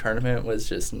him in the tournament was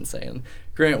just insane.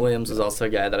 Grant Williams was also a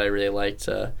guy that I really liked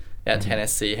at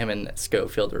Tennessee. Him and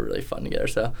Schofield were really fun together.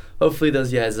 So hopefully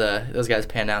those guys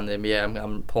pan out in the NBA.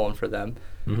 I'm pulling for them.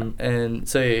 And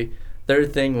so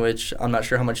third thing, which I'm not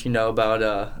sure how much you know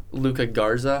about Luka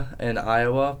Garza in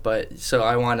Iowa, but so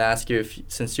I want to ask you,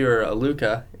 since you're a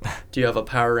Luka, do you have a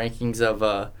power rankings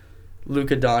of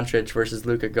Luka Doncic versus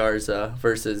Luka Garza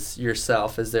versus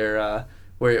yourself? Is there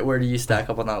where do you stack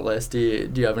up on that list? Do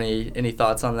you have any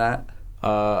thoughts on that?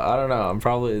 I don't know. I'm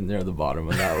probably near the bottom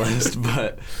of that list,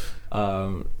 but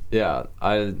yeah.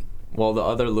 The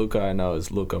other Luka I know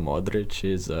is Luka Modric.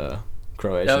 He's a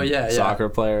Croatian soccer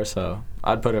player, so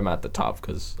I'd put him at the top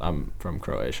because I'm from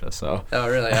Croatia. So. Oh,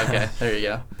 really? Okay, there you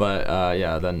go. But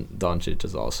then Doncic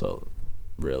is also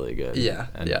really good. Yeah,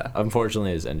 and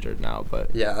unfortunately, he's injured now,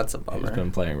 but yeah, that's a bummer. He's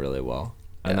been playing really well.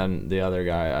 And then the other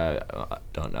guy, I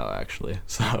don't know actually.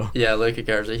 So yeah, Luka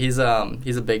Garza. He's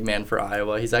a big man for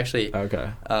Iowa. He's actually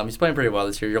he's playing pretty well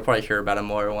this year. You'll probably hear about him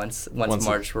more once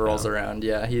March rolls around.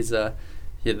 Yeah, he's that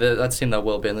team that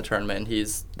will be in the tournament.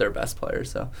 He's their best player.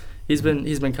 So he's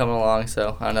been coming along.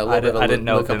 So I know. I didn't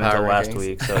know him until last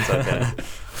week, so it's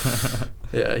okay.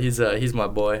 Yeah, he's my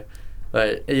boy.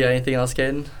 But yeah, anything else,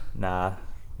 Caden? Nah.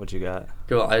 What you got?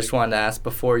 Cool. I just wanted to ask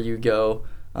before you go.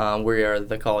 We are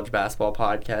the college basketball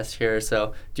podcast here.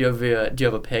 So do you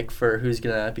have a pick for who's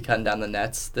gonna be cutting down the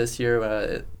nets this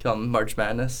year come March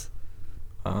Madness?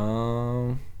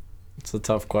 It's a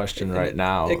tough question right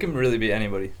now. It can really be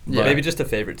anybody. Yeah. Maybe just a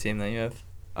favorite team that you have.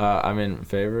 I mean,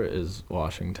 favorite is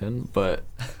Washington, but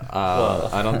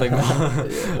I don't think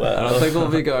I don't think we'll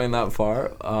be going that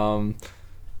far.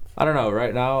 I don't know.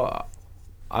 Right now,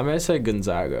 I may say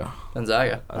Gonzaga.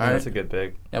 Gonzaga. I think that's a good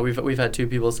pick. Yeah, we've had two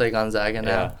people say Gonzaga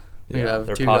now. We have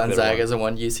they're two popular Gonzagas and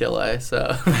one UCLA.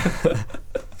 So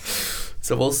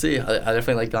so we'll see. I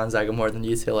definitely like Gonzaga more than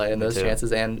UCLA in those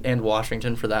chances, and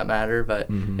Washington for that matter. But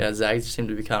yeah, Zags seem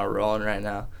to be kind of rolling right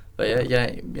now. But yeah.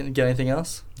 Get anything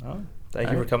else? Oh,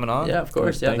 thank you for coming on. Yeah, of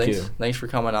course. Yeah, Thank you. Thanks for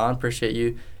coming on. Appreciate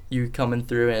you coming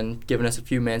through and giving us a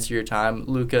few minutes of your time.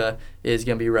 Luka is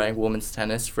going to be running women's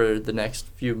tennis for the next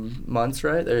few months,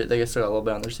 right? They get started a little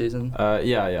bit on their season.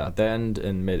 Yeah. They end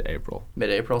in mid-April.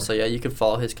 Mid-April. So, yeah, you could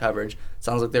follow his coverage.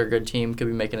 Sounds like they're a good team. Could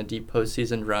be making a deep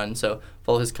postseason run. So,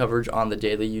 follow his coverage on the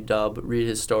Daily UW. Read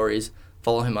his stories.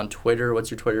 Follow him on Twitter.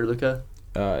 What's your Twitter, Luka?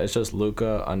 It's just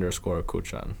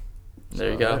Luka_Kucan.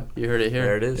 There you go. You heard it here.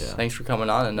 There it is. Yeah. Thanks for coming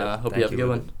on, and hope you have a good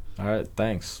one. All right,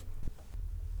 thanks.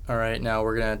 All right, now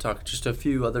we're going to talk just a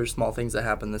few other small things that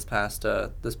happened this past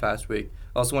week.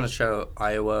 I also want to shout out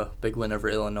Iowa, big win over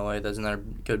Illinois. There's another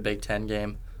good Big Ten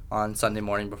game on Sunday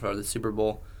morning before the Super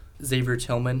Bowl. Xavier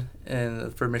Tillman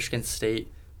for Michigan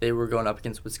State, they were going up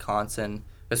against Wisconsin.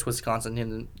 This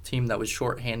Wisconsin team that was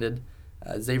shorthanded.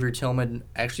 Xavier Tillman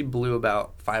actually blew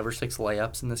about 5 or 6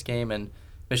 layups in this game, and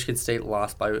Michigan State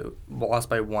lost by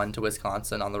 1 to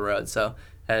Wisconsin on the road. So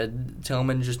had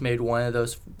Tillman just made one of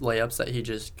those layups that he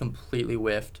just completely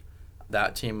whiffed,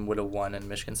 that team would have won, and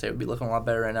Michigan State would be looking a lot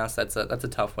better right now. So that's a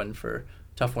tough win for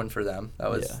them. That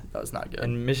was not good.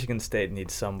 And Michigan State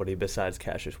needs somebody besides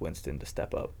Cassius Winston to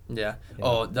step up. Yeah.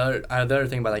 Oh, the other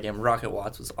thing about that game, Rocket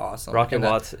Watts was awesome. Rocket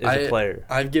Watts is a player.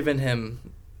 I've given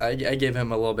him. I gave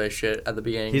him a little bit of shit at the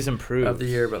beginning. He's improved of the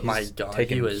year, but my God,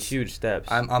 he was huge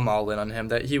steps. I'm all in on him.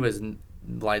 That he was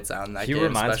lights out in that game. He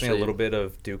reminds me a little bit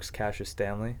of Duke's Cassius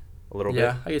Stanley, a little bit.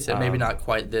 Yeah, I guess maybe not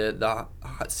quite the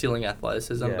hot ceiling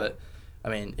athleticism, but I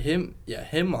mean him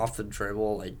off the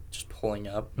dribble, like just pulling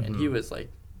up, and he was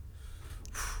like,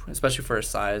 especially for his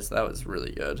size, that was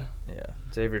really good. Yeah,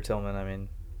 Xavier Tillman. I mean,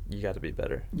 you got to be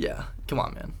better. Yeah, come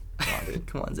on, man. Come on, dude.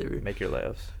 Come on, Xavier. Make your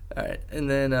layups. All right, and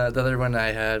then the other one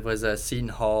I had was Seton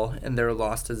Hall, and their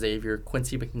loss to Xavier.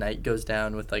 Quincy McKnight goes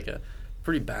down with like a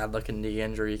pretty bad-looking knee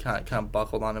injury. Kind of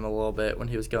buckled on him a little bit when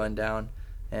he was going down,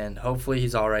 and hopefully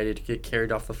he's all right to get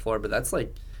carried off the floor. But that's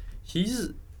like,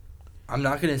 I'm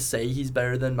not going to say he's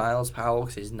better than Miles Powell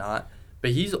because he's not,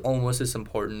 but he's almost as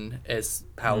important as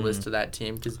Powell is to that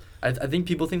team because I think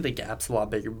people think the gap's a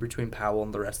lot bigger between Powell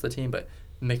and the rest of the team, but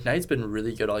McKnight's been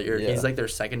really good all year. Yeah. He's like their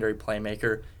secondary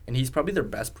playmaker, and he's probably their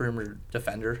best perimeter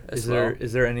defender as well.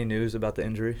 Is there any news about the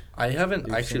injury? I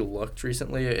haven't actually looked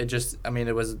recently. It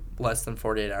was less than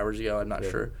 48 hours ago. I'm not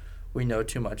sure we know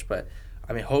too much, but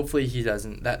I mean, hopefully he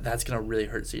doesn't. That's going to really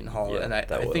hurt Seton Hall. Yeah, and I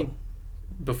think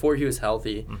before he was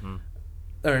healthy,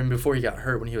 before he got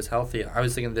hurt when he was healthy, I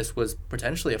was thinking this was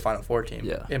potentially a Final Four team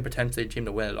and potentially a team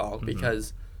to win it all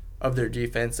because of their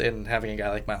defense and having a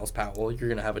guy like Miles Powell, you're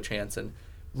going to have a chance. And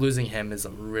losing him is a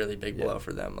really big blow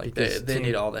for them. Like they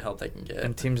need all the help they can get.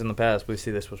 And teams in the past, we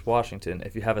see this with Washington.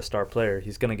 If you have a star player,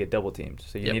 he's going to get double teamed.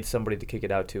 So you need somebody to kick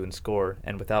it out to and score.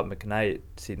 And without McKnight,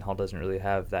 Seton Hall doesn't really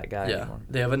have that guy anymore.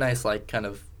 They have a nice kind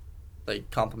of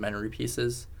complementary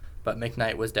pieces. But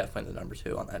McKnight was definitely the number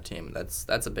 2 on that team.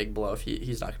 That's a big blow if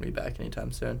he's not going to be back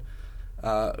anytime soon.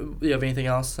 You have anything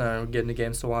else? Get into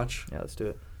games to watch? Yeah, let's do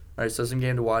it. All right, so some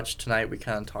game to watch tonight. We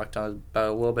kind of talked about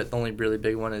a little bit. The only really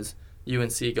big one is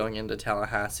UNC going into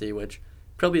Tallahassee, which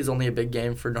probably is only a big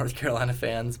game for North Carolina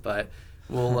fans, but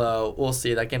we'll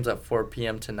see. That game's at 4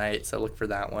 p.m. tonight, so look for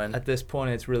that one. At this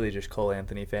point, it's really just Cole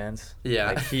Anthony fans.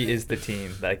 Yeah. He is the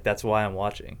team. That's why I'm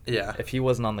watching. Yeah. If he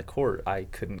wasn't on the court, I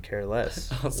couldn't care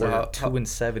less. Also, we're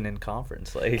 2-7 in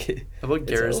conference. How about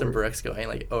Garrison Brooks going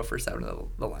 0 for 7 to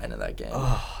the line of that game?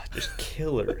 Oh, just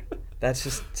killer. That's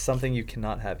just something you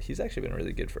cannot have. He's actually been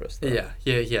really good for us, though. Yeah,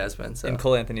 he has been. So. In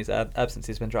Cole Anthony's absence,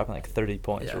 he's been dropping 30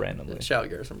 points randomly. Shout out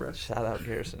Garrison Brooks. Shout out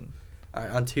Garrison. All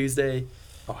right, on Tuesday,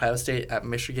 Ohio State at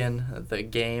Michigan. The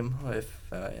game, if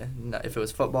it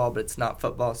was football, but it's not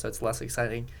football, so it's less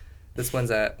exciting. This one's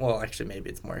actually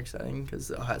maybe it's more exciting because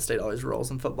Ohio State always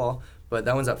rolls in football. But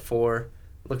that one's at 4.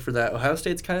 Look for that. Ohio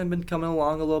State's kind of been coming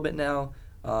along a little bit now.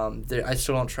 I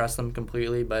still don't trust them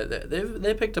completely, but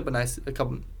they picked up a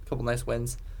couple nice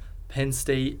wins. Penn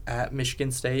State at Michigan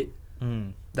State.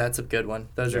 That's a good one.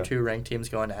 Those are 2 ranked teams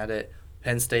going at it.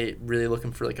 Penn State really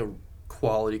looking for a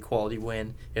quality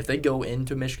win. If they go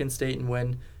into Michigan State and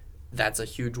win, that's a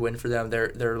huge win for them.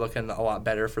 They're looking a lot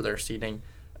better for their seeding.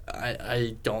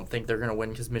 I don't think they're going to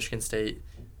win because Michigan State,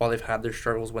 while they've had their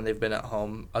struggles when they've been at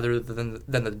home, other than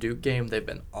the Duke game, they've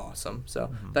been awesome.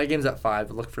 So that game's at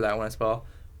 5. Look for that one as well.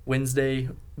 Wednesday,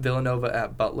 Villanova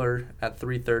at Butler at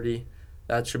 3:30.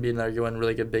 That should be another good one.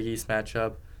 Really good Big East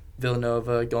matchup.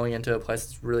 Villanova going into a place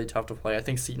that's really tough to play. I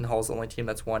think Seton Hall's the only team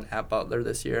that's won at Butler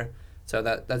this year. So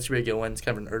that should be a good one. It's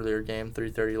kind of an earlier game,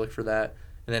 3:30. Look for that.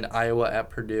 And then Iowa at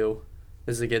Purdue.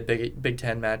 This is a good Big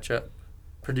Ten matchup.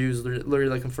 Purdue's literally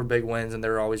looking for big wins, and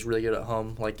they're always really good at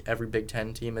home, like every Big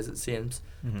Ten team, as it seems.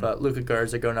 But Luka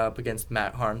Garza going up against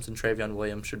Matt Harms and Travion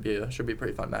Williams should be a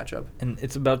pretty fun matchup. And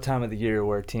it's about time of the year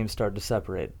where teams start to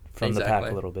separate from the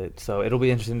pack a little bit. So it'll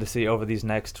be interesting to see over these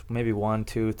next maybe 1,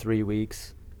 2, 3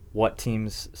 weeks what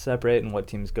teams separate and what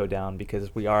teams go down,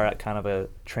 because we are at kind of a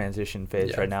transition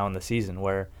phase right now in the season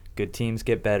where good teams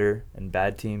get better and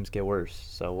bad teams get worse.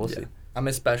 So we'll see. I'm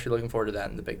especially looking forward to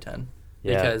that in the Big Ten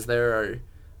because there are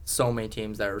so many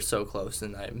teams that are so close,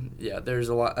 and there's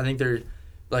a lot. I think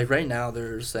right now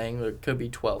they're saying there could be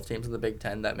 12 teams in the Big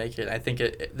Ten that make it. I think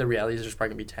the reality is there's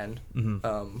probably gonna be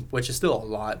 10, which is still a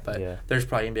lot, but there's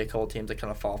probably gonna be a couple teams that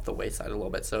kind of fall off the wayside a little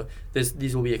bit. So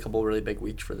these will be a couple really big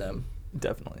weeks for them.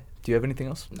 Definitely. Do you have anything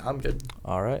else? No, I'm good.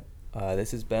 All right.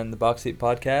 This has been the Box Seat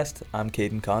Podcast. I'm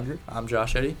Caden Condra. I'm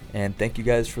Josh Eddy. And thank you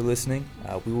guys for listening.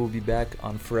 We will be back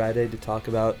on Friday to talk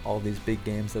about all these big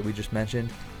games that we just mentioned.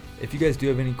 If you guys do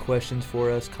have any questions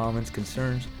for us, comments,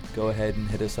 concerns, go ahead and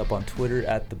hit us up on Twitter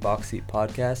at the Box Seat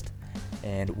Podcast.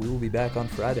 And we will be back on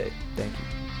Friday. Thank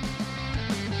you.